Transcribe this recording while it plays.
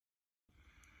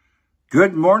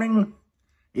Good morning.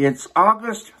 It's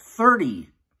August 30,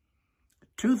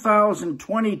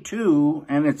 2022,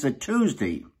 and it's a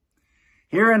Tuesday.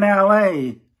 Here in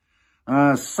LA,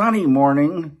 sunny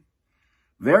morning,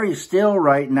 very still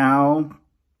right now,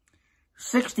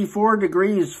 64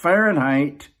 degrees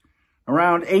Fahrenheit,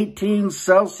 around 18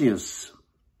 Celsius.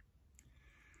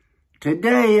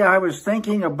 Today, I was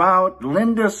thinking about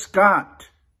Linda Scott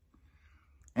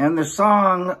and the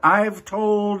song, I've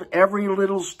Told Every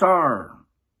Little Star,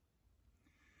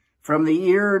 from the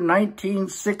year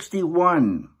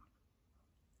 1961.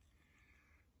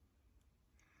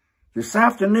 This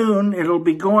afternoon, it'll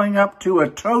be going up to a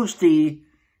toasty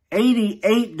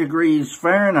 88 degrees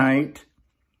Fahrenheit.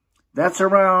 That's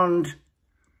around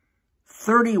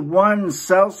 31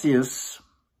 Celsius.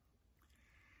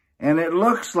 And it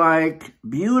looks like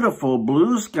beautiful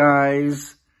blue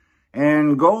skies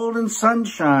and golden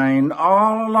sunshine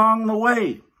all along the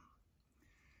way.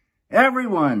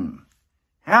 Everyone,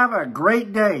 have a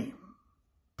great day.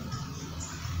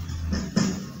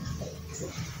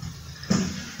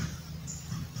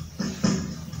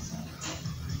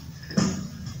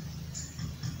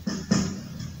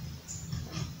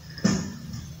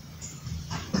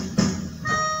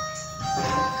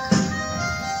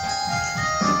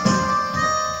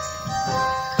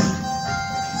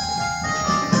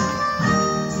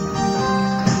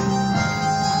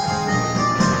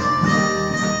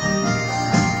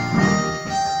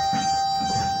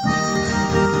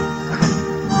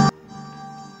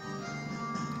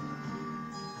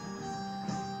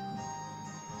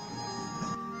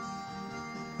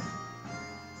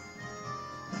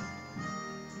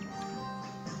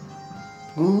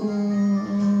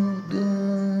 Good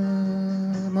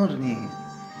morning,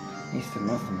 Mr.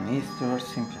 Master Maestro,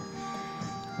 simply.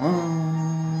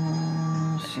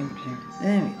 Oh, simply.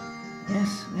 David.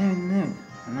 Yes, David.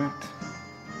 Not.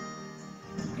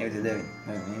 David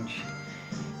Lynch.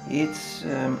 It's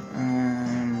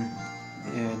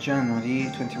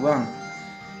January 21,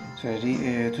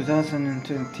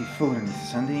 2024, and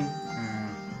it's Sunday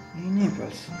in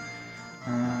Naples.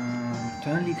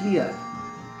 Totally clear.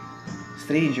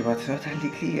 Strange, but totally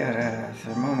clear at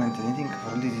the moment. I think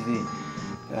for this day,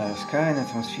 sky and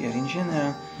atmosphere in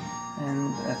general,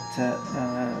 and at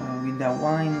with the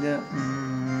wind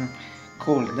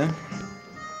cold. And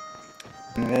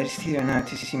very still now. It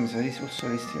seems very also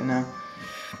very still now.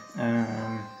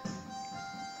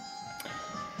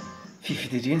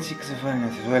 53.6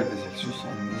 Fahrenheit, 12 Celsius,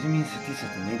 and this means that it's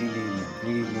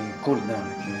really cold down. I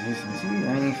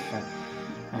mean, if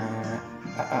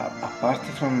apart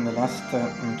from the last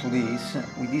 2 days,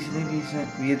 with these days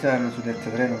we return to that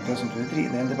trend of 2023,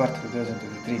 then the part of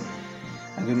 2023.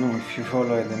 I don't know if you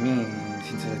followed me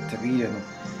since that period.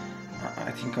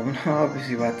 I think I'm not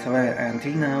obviously, but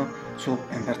until now, so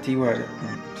in particular,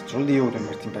 it's all the autumn,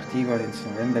 but in particular it's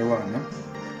November 1.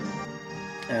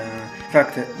 In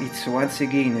fact, it's once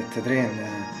again at the trend.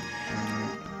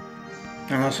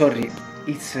 No, sorry.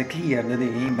 It's clear the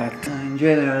day, but in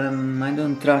general I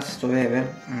don't trust, however,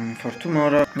 for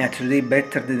tomorrow that today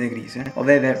better the degrees.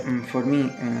 However, for me,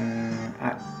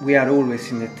 we are always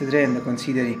in that trend,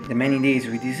 considering the many days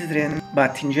with this trend,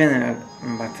 but in general,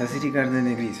 but as regards the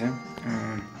degrees,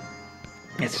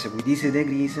 yes, with these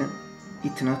degrees,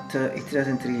 it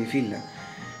doesn't really feel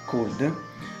cold.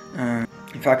 In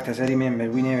fact, as I remember,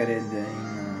 we never had in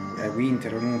a winter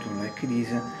or autumn like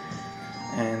this,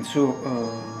 and so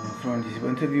from this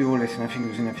point of view, always nothing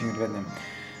to say, nothing to bad.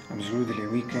 Absolutely,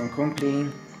 we can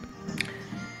complain.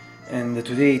 And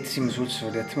today it seems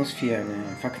also the atmosphere, and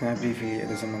in fact, now briefly,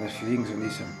 there's some other feelings on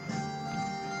this.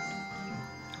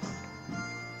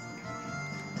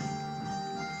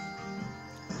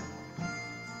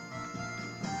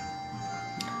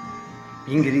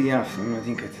 Being really afternoon, I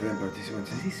think at the participants,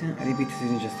 this I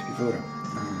repeated just before.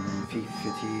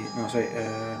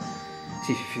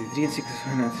 53.6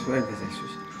 Fahrenheit, 12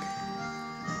 Celsius.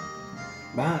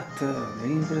 But the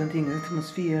very important thing, the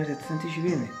atmosphere, that's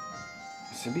anticipated.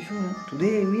 So before,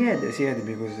 today we had, because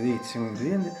today it's going to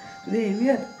the end, today we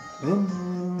had,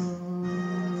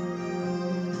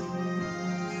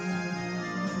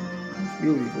 it's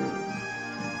beautiful.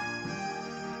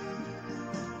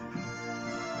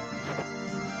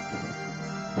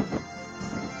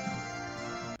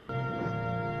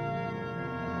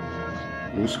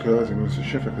 Blue skies and it's a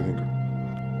chef, I think.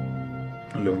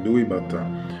 Long day, but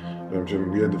we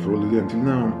had for all the day until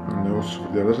now, and also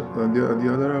for the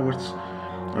other hours.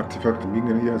 Artifact being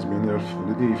has been there for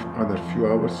the day, other few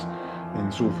hours,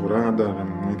 and so for another,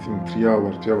 I think 3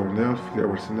 hours, 3 hours and a half, 3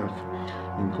 hours and a half,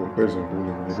 in comparison with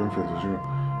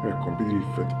the completely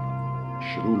different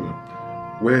schedule.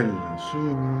 well, so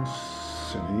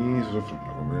so from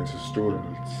the comprehensive story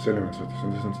and its elements that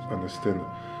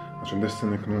to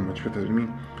understand economic better than me,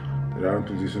 there are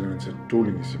to these elements a tool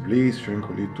in this place, showing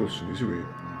it also this way.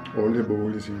 All the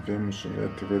boys in famous on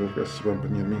that very best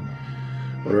company me,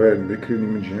 or in the creating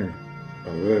imaginary.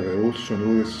 However, also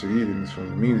notice readings from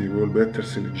the media will better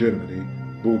see legendary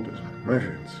Buddhism, my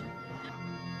friends.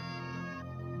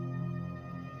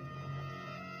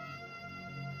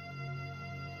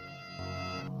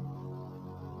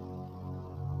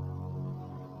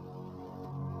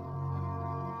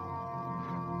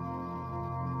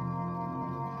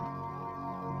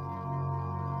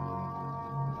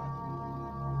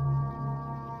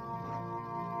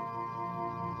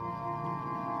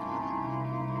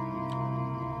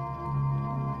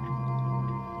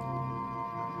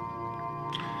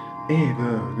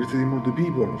 Greeting all the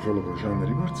people follow the channel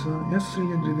reports.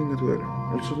 Yesterday, greeting as well.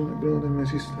 Also to my brother and my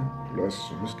sister,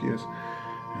 plus mosquitoes.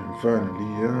 And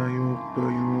finally, I hope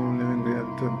you all have a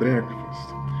great breakfast.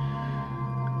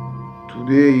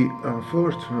 Today,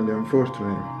 unfortunately,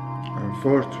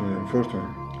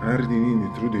 I already did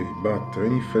it today, but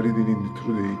even if I already did it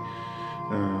today,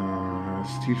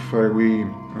 still far away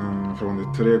from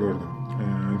that record.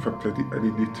 In fact, I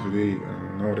did it today,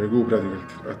 an hour ago,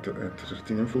 practically at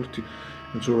 13:40,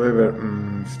 and so however,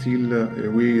 still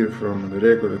away from the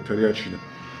record at Ariacina.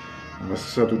 On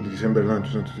Saturday, December 9,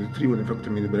 2023, when in fact I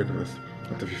made the breakfast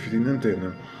at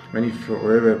 15:10. And if,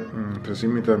 however, at the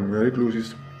same time we were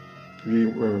closest,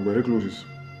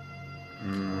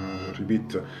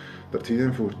 repeat,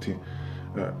 13:40,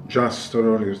 just or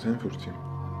only 13:40.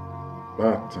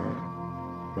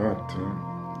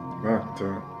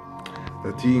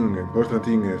 But the important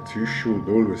thing that you should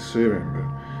always remember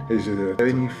is that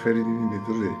even if I didn't it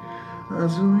today,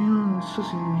 as we also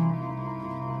see,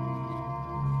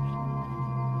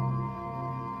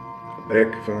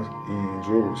 breakfast is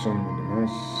always some of the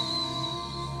most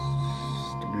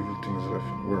beautiful things left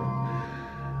in the world.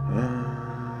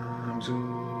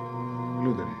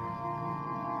 Absolutely.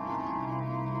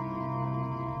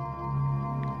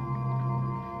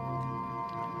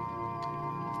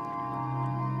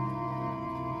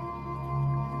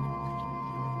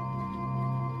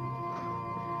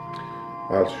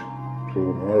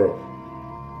 Tomorrow.